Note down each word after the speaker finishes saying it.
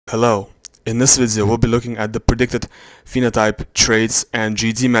Hello, in this video we'll be looking at the predicted phenotype, traits, and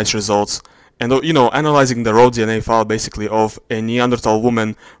GD match results, and analyzing the raw DNA file basically of a Neanderthal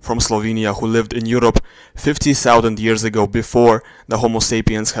woman from Slovenia who lived in Europe 50,000 years ago before the Homo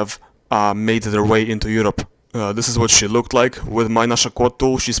sapiens have made their way into Europe. This is what she looked like. With my NOSHACOT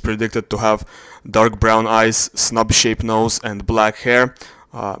tool, she's predicted to have dark brown eyes, snub-shaped nose, and black hair.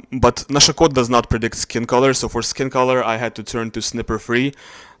 But NOSHACOT does not predict skin color, so for skin color I had to turn to snipper free.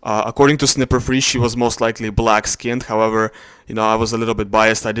 According to snipper free, she was most likely black skinned. However, I was a little bit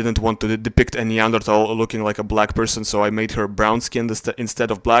biased. I didn't want to depict a Neanderthal looking like a black person, so I made her brown skinned instead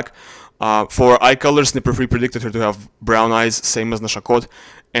of black. For eye color, snipper free predicted her to have brown eyes, same as NOSHACOT.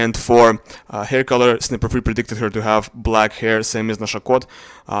 And for hair color, snipper free predicted her to have black hair, same as NOSHACOT.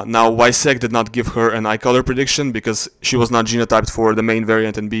 Now, YSEC did not give her an eye color prediction because she was not genotyped for the main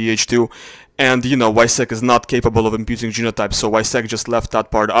variant in BEH2. And, YSEC is not capable of imputing genotype, so YSEC just left that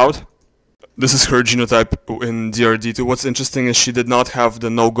part out. This is her genotype in DRD2. What's interesting is she did not have the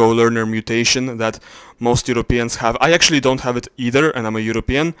no-go learner mutation that most Europeans have. I actually don't have it either, and I'm a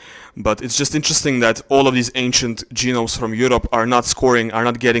European, but it's just interesting that all of these ancient genomes from Europe are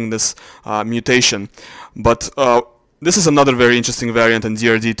not getting this mutation. But this is another very interesting variant in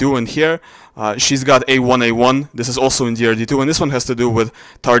DRD2, and here she's got A1A1. This is also in DRD2, and this one has to do with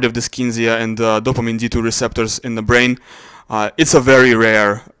tardive dyskinesia and dopamine D2 receptors in the brain. It's a very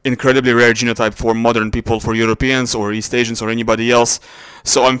rare, incredibly rare genotype for modern people, for Europeans or East Asians or anybody else.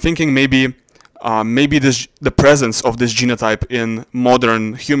 So I'm thinking maybe the presence of this genotype in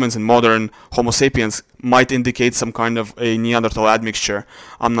modern humans and modern Homo sapiens might indicate some kind of a Neanderthal admixture.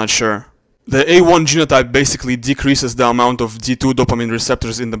 I'm not sure. The A1 genotype basically decreases the amount of D2 dopamine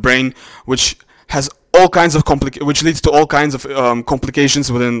receptors in the brain, which has all kinds of which leads to all kinds of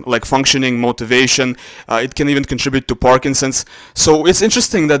complications within like functioning, motivation. It can even contribute to Parkinson's. So it's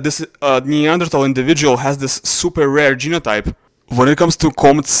interesting that this Neanderthal individual has this super rare genotype. When it comes to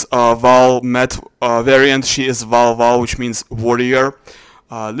CROHN'S Val-Met variant, she is Val-Val, which means warrior.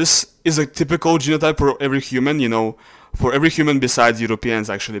 This is a typical genotype for every human, for every human besides Europeans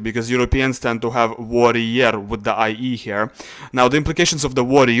actually, because Europeans tend to have warrior with the IE here. Now the implications of the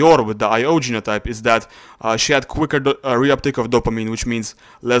warrior with the IO genotype is that she had quicker reuptake of dopamine, which means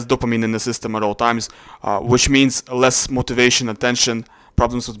less dopamine in the system at all times, which means less motivation, attention,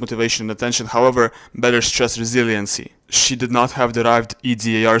 problems with motivation and attention, however, better stress resiliency. She did not have derived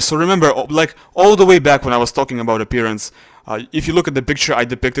EDAR. So remember, like all the way back when I was talking about appearance, if you look at the picture, I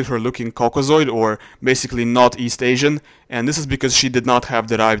depicted her looking Caucasoid, or basically not East Asian, and this is because she did not have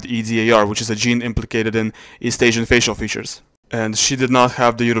derived EDAR, which is a gene implicated in East Asian facial features. And she did not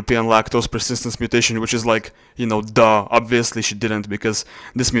have the European lactose persistence mutation, which is like, duh, obviously she didn't, because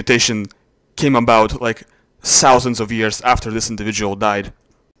this mutation came about like thousands of years after this individual died.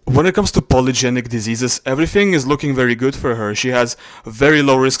 When it comes to polygenic diseases, everything is looking very good for her. She has a very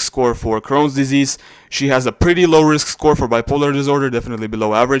low risk score for Crohn's disease. She has a pretty low risk score for bipolar disorder, definitely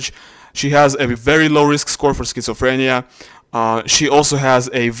below average. She has a very low risk score for schizophrenia. She also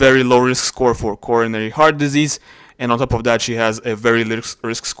has a very low risk score for coronary heart disease. And on top of that, she has a very low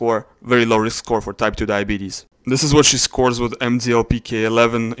risk score for type 2 diabetes. This is what she scores with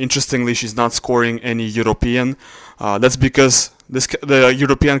MDLPK11. Interestingly, she's not scoring any European. That's because the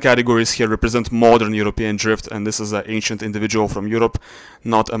European categories here represent modern European drift, and this is an ancient individual from Europe,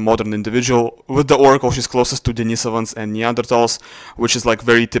 not a modern individual. With the Oracle, she's closest to Denisovans and Neanderthals, which is like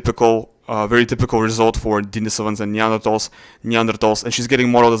very typical result for Denisovans and Neanderthals, and she's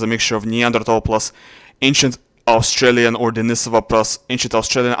getting modeled as a mixture of Neanderthal plus ancient Australian or Denisova plus ancient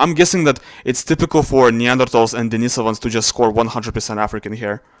Australian. I'm guessing that it's typical for Neanderthals and Denisovans to just score 100% African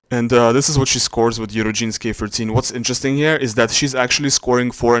here. And this is what she scores with Eurogenes K13. What's interesting here is that she's actually scoring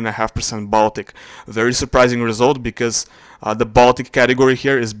 4.5% Baltic. Very surprising result, because the Baltic category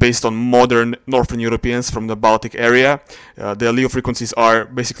here is based on modern Northern Europeans from the Baltic area. The allele frequencies are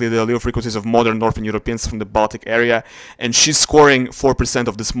basically the allele frequencies of modern Northern Europeans from the Baltic area, and she's scoring 4%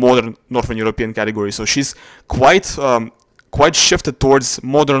 of this modern Northern European category. So she's quite shifted towards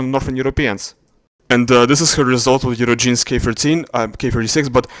modern Northern Europeans. And this is her result with Eurogenes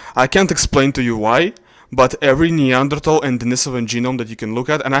K36, but I can't explain to you why. But every Neanderthal and Denisovan genome that you can look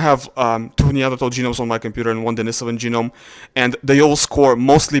at, and I have 2 Neanderthal genomes on my computer and 1 Denisovan genome, and they all score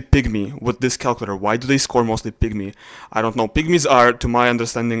mostly pygmy with this calculator. Why do they score mostly pygmy? I don't know. Pygmies are, to my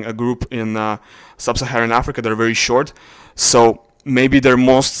understanding, a group in sub-Saharan Africa. They're very short, so maybe they're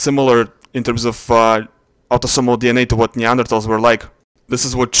most similar in terms of autosomal DNA to what Neanderthals were like. This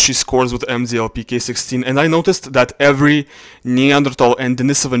is what she scores with MDLPK16, and I noticed that every Neanderthal and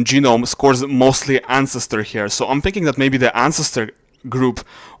Denisovan genome scores mostly ancestor here. So I'm thinking that maybe the ancestor group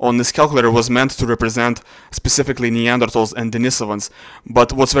on this calculator was meant to represent specifically Neanderthals and Denisovans.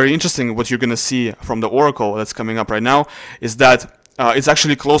 But what's very interesting, what you're going to see from the oracle that's coming up right now, is that it's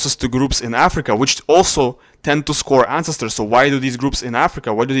actually closest to groups in Africa, which also tend to score ancestors. So why do these groups in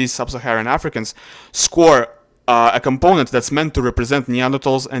Africa, why do these sub-Saharan Africans score a component that's meant to represent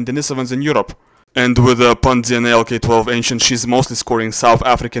Neanderthals and Denisovans in Europe? And with the Punt DNA LK12 Ancient, she's mostly scoring South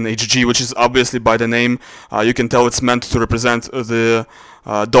African HG, which is obviously by the name, you can tell it's meant to represent the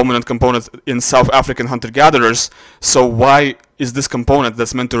dominant component in South African hunter-gatherers. So why is this component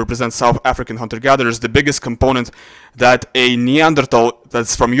that's meant to represent South African hunter-gatherers the biggest component that a Neanderthal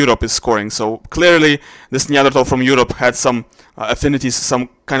that's from Europe is scoring? So clearly this Neanderthal from Europe had some affinities, some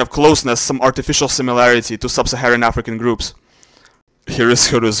kind of closeness, some artificial similarity to sub-Saharan African groups. Here is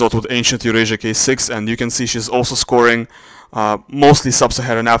her result with Ancient Eurasia K6, and you can see she's also scoring mostly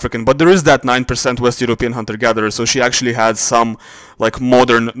sub-Saharan African, but there is that 9% West European hunter-gatherer, so she actually had some like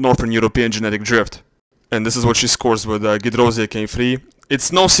modern Northern European genetic drift. And this is what she scores with Gidrosia K3.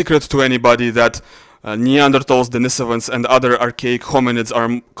 It's no secret to anybody that Neanderthals, Denisovans, and other archaic hominids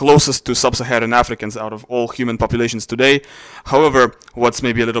are closest to sub-Saharan Africans out of all human populations today. However, what's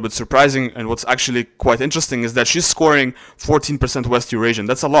maybe a little bit surprising and what's actually quite interesting is that she's scoring 14% West Eurasian.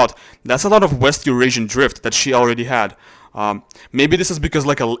 That's a lot. That's a lot of West Eurasian drift that she already had. Maybe this is because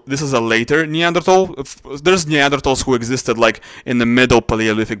this is a later Neanderthal. There's Neanderthals who existed like in the middle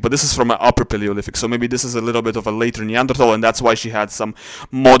Paleolithic, but this is from an upper Paleolithic. So maybe this is a little bit of a later Neanderthal, and that's why she had some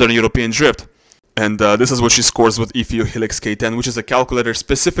modern European drift. And this is what she scores with Ethiohelix K10, which is a calculator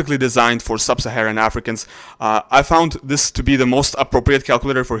specifically designed for sub-Saharan Africans. I found this to be the most appropriate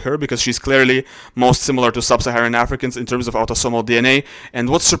calculator for her because she's clearly most similar to sub-Saharan Africans in terms of autosomal DNA. And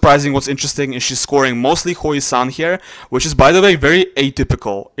what's surprising, what's interesting, is she's scoring mostly Khoisan here, which is, by the way, very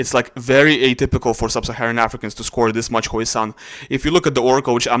atypical. It's like very atypical for sub-Saharan Africans to score this much Khoisan. If you look at the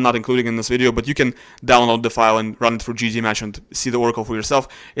oracle, which I'm not including in this video, but you can download the file and run it through GGMatch and see the oracle for yourself.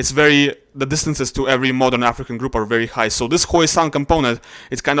 It's very... the distances to every modern African group are very high. So this Khoisan component,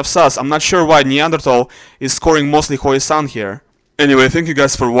 it's kind of sus. I'm not sure why Neanderthal is scoring mostly Khoisan here. Anyway, thank you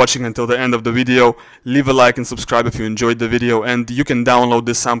guys for watching until the end of the video. Leave a like and subscribe if you enjoyed the video, and you can download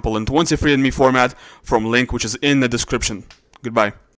this sample in 23andMe format from link which is in the description. Goodbye.